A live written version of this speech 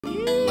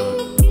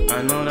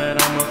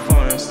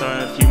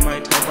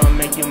if I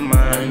make you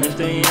mine. If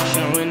they ain't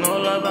showing no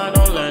love, I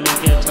don't let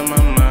it get to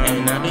my mind.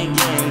 And I be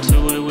getting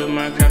to it with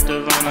my craft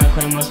divine, I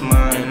claim what's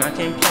mine. And I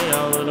can't play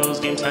all of those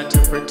games, had to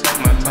protect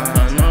my time.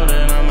 I know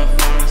that I'm a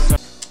fan.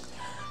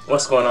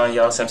 What's going on,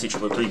 y'all? It's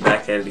MC333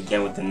 back at it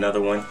again with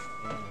another one.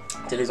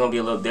 Today's gonna be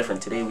a little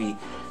different. Today we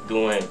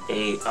doing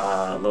a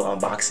little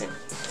unboxing.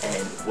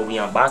 And what we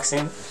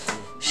unboxing,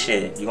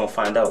 shit, you gonna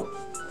find out.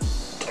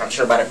 I'm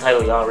sure by the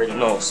title y'all already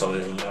know, so you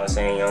know what I'm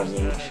saying, y'all.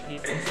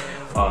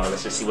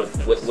 Let's just see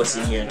what's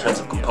in here in terms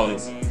of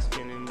components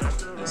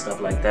and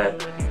stuff like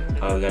that. We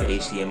got an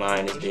HDMI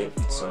in this bit,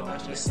 so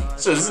let's see.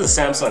 So this is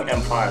a Samsung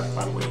M5,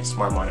 by the way,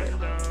 smart monitor.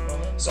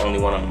 It's the only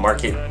one on the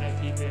market.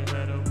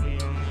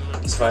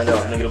 Let's find out.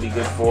 I think it'll be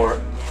good for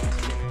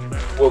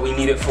what we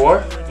need it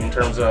for in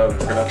terms of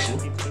production.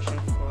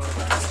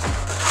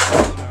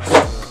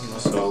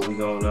 So we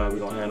gonna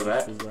handle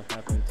that.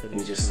 Let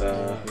me just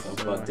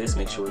unplug this,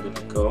 make sure we're good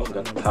to go. We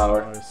got the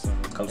power.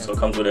 So it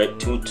comes with a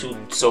two.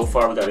 So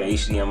far we got an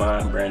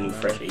HDMI, brand new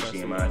fresh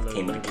HDMI.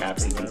 Came with the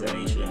caps and things of that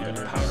nature. And got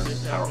the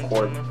power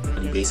cord.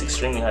 Pretty base,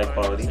 extremely high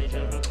quality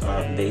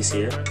base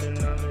here.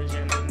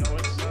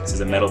 This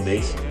is a metal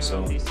base,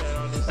 so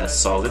that's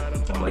solid.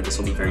 I'm like, this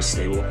will be very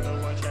stable.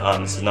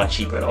 This is not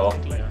cheap at all.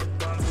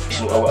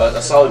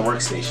 A solid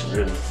workstation,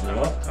 really. You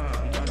know?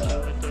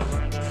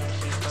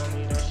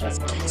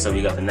 So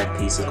we got the neck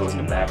piece that goes in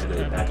the back of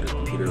the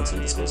computer. So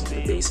this goes into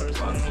the base at the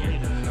bottom here.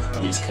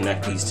 You just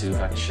connect these two.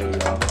 I can show you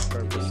all.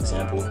 Give an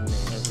example.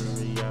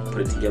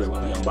 Put it together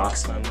while we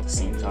unbox them at the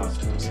same time.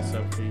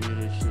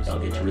 Y'all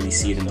get to really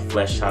see it in the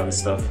flesh how this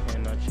stuff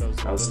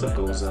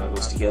goes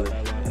together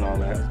and all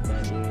that.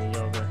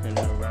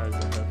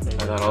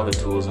 I got all the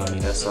tools on me.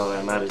 That's all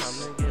that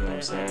matters. You know what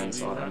I'm saying?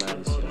 That's all that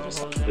matters. You know,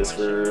 just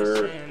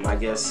for, I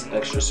guess,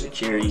 extra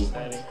security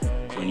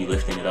when you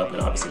lifting it up,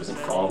 and obviously it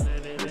doesn't fall.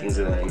 Things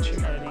of that nature.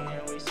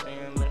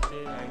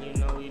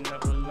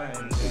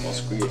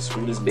 We're gonna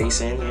screw this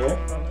base in here.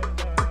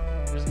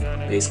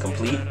 Base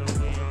complete.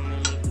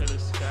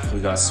 We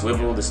got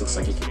swivel. This looks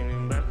like it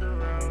can.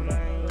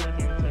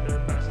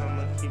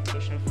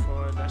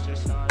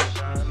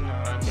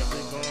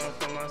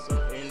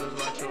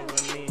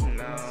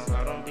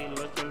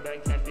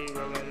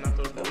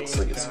 That looks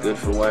like it's good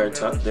for wire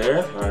tuck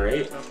there. All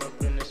right.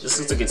 This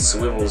looks like it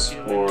swivels,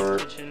 or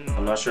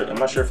I'm not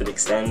sure if it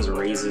extends or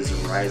raises or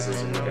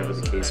rises or whatever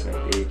the case may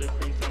be.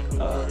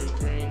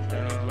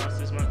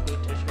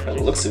 By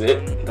the looks of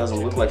it, it doesn't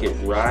look like it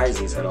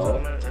rises at all,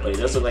 but it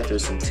does look like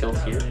there's some tilt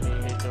here.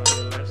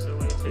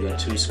 We got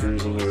two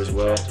screws in here as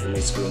well, and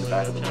they screw in the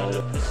back of the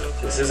monitor.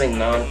 This is a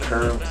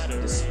non-curved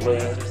display.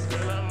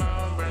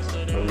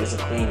 It is a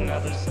clean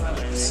one.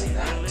 See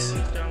that.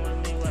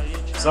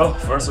 So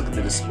first, look at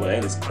the display.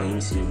 It's clean.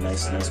 You see a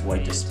nice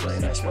white display,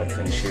 nice white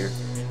finish here.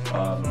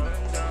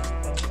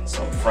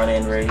 So front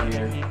end right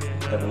here,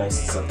 have a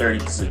nice, it's a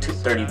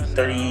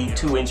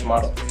 32-inch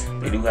model.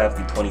 They do have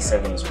the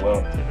 27 as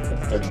well. The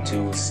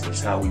 32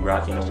 is how we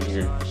rocking over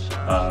here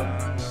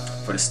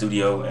for the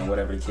studio and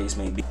whatever the case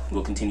may be.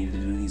 We'll continue to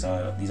do these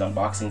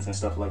unboxings and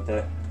stuff like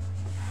that.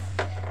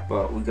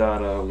 But we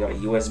got a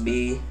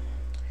USB,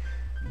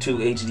 2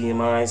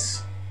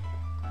 HDMIs.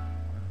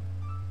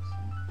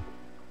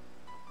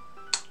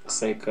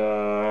 It's like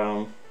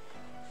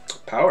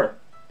power.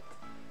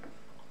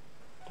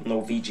 No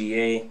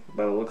VGA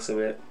by the looks of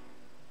it.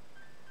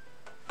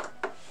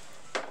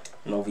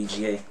 No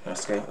VGA.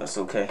 That's okay. That's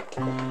okay.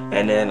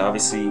 And then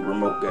obviously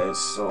remote, guys.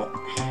 So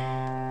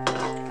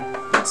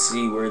let's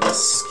see where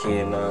this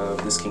can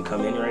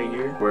come in right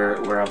here.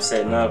 Where I'm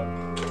setting up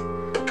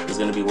is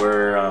gonna be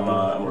where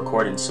I'm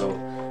recording. So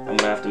I'm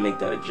gonna have to make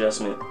that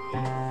adjustment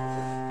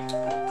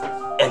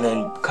and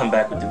then come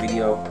back with the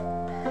video.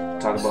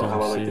 Talk about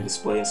how I like the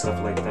display and stuff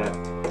like that.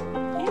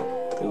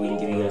 We can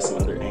give you guys some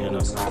other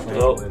angles.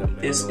 So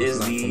this is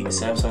the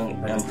Samsung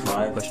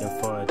M5.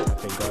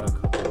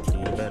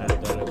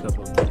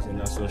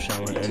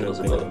 Details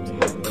about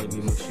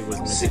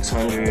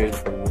 600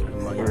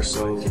 or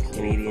so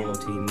Canadian.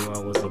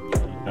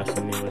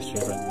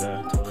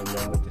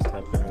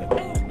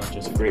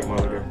 It's a great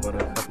monitor.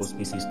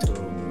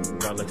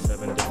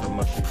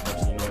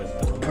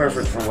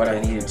 Perfect for what I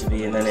need it to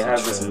be. And then it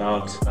has this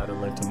mount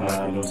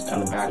on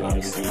the back,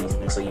 obviously,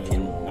 so you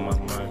can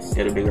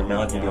get a bigger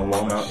mount, maybe a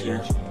wall mount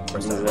here,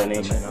 or things of that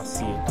nature.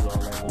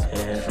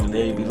 And from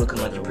there, you'll be looking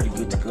like you're pretty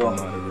good to go.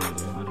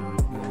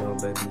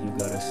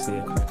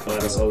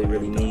 That's all we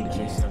really need.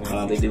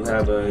 They do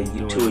have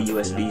two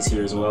USBs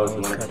here as well if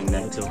you want to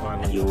connect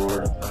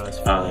your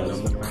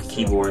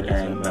keyboard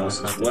and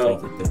mouse as well.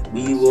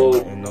 We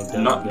will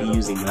not be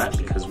using that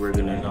because we're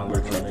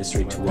connected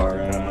straight to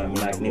our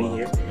Mac Mini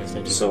here.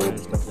 So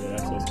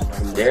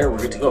from there, we're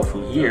good to go.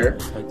 From here,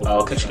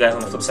 I'll catch you guys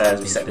on the flip side as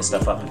we set this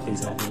stuff up and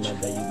things like that.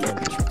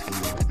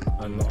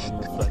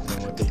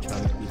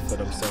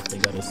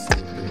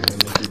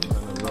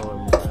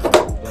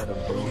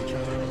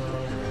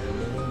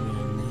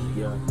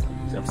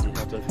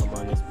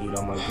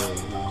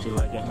 She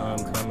like it how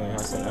I'm coming, I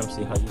said I'm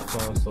see how you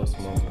feeling so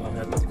smooth. I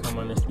had to come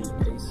on this beat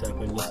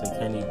ASAP and listen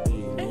Kenny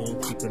B. We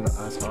ain't keeping the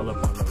eyes all up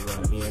on the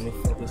run. We only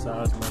focus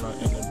our eyes more on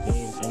inner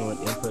beams. Inward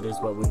input is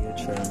what we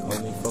attract.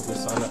 Only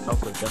focus on the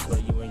output, that's why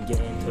you ain't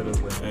getting to the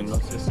win. And no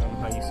system,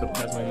 how you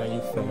surprise me, now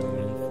you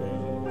feeling.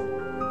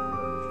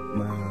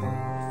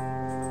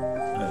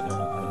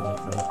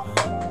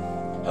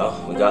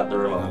 Oh, we got the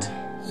remote.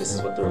 This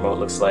is what the remote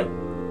looks like.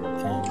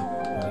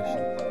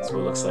 This is what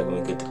it looks like when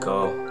we're good to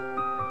go.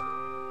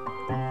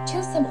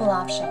 2 simple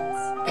options.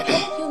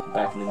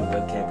 Back in the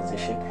webcam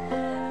position.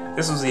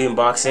 This was the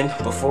unboxing.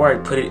 Before I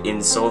put it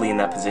in solely in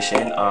that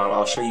position,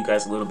 I'll show you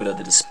guys a little bit of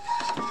the display.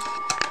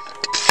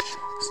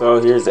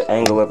 So here's the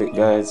angle of it,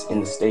 guys,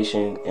 in the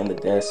station and the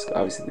desk.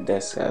 Obviously the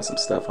desk has some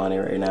stuff on it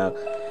right now,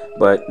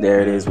 but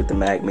there it is with the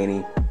Mac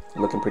Mini,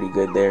 looking pretty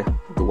good there.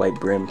 The white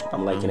brim,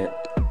 I'm liking it.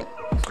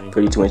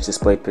 Pretty 2-inch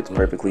display, fits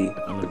perfectly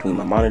between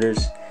my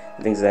monitors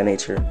and things of that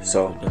nature.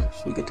 So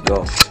we good to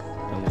go.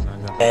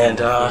 And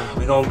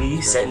we're gonna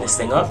be setting this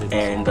thing up,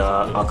 and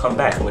I'll come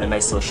back with a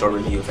nice little short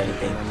review, if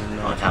anything,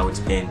 on how it's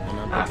been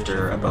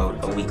after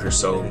about a week or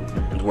so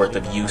worth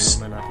of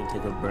use.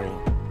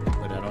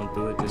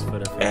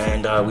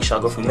 And we shall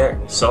go from there.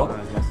 So,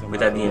 with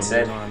that being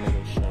said,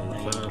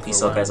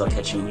 peace out, guys. I'll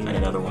catch you in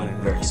another one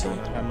very soon.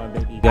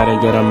 Gotta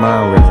get a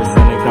mind right. Just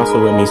send a council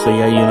with me, so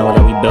yeah, you know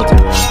that we built it.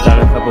 Got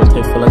a couple of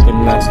takes for like the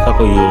next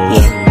couple years.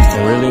 Yeah.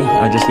 And really,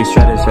 I just be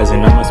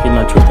strategizing. I must be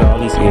my truth to all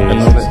these years.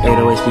 Another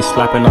 808 be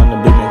slapping on the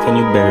beat, man, can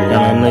you bear it?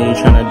 And I know you're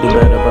trying to do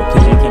better, but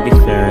please, you can't be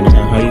fair. And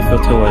how you feel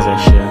towards that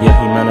shit? Yeah,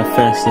 he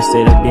manifests the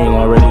state of being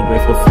already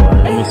grateful for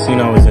it. I mean, seen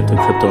always into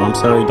crypto, I'm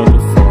sorry, don't do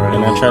for it.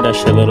 And I tried that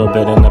shit a little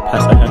bit in the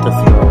past, I had to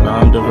throw. Now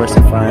I'm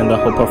diversifying the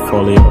whole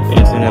portfolio.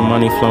 Internet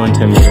money flowing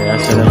to me,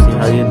 asking them, see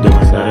how you do.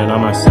 Got it on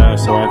my side,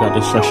 so I got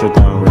the structure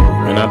down.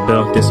 And I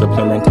built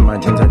discipline into my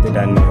dreams, I did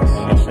that now.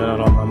 And shout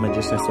out all my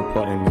magicians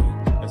supporting me.